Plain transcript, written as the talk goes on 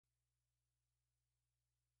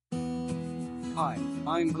Hi,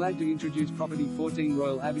 I am glad to introduce property 14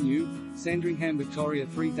 Royal Avenue, Sandringham, Victoria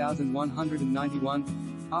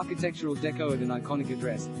 3191. Architectural deco at an iconic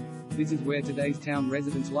address. This is where today's town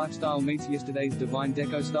residents' lifestyle meets yesterday's divine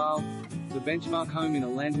deco style. The benchmark home in a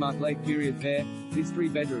landmark late period pair, this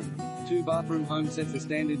 3-bedroom, 2-bathroom home sets the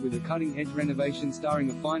standard with a cutting-edge renovation starring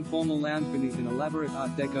a fine formal lounge beneath an elaborate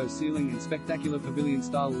Art Deco ceiling and spectacular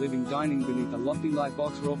pavilion-style living dining beneath a lofty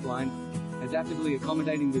lightbox roofline. Adaptively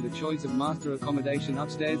accommodating with a choice of master accommodation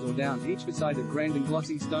upstairs or down, each beside a grand and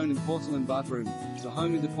glossy stone and porcelain bathroom. The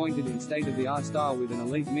home is appointed in state-of-the-art style with an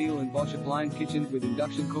elite meal and Bosch appliance kitchen with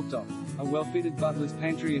induction cooktop, a well-fitted butler's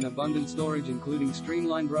pantry and abundant storage including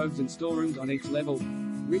streamlined robes and storerooms on each level.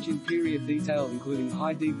 Rich in period detail including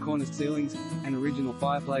high deep corniced ceilings, an original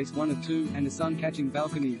fireplace 1 or 2, and a sun-catching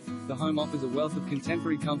balcony, the home offers a wealth of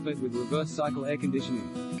contemporary comfort with reverse cycle air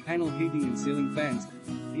conditioning, panel heating and ceiling fans.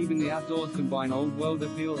 Even the outdoors combine old world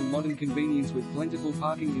appeal and modern convenience with plentiful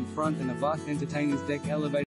parking in front and a vast entertainer's deck elevated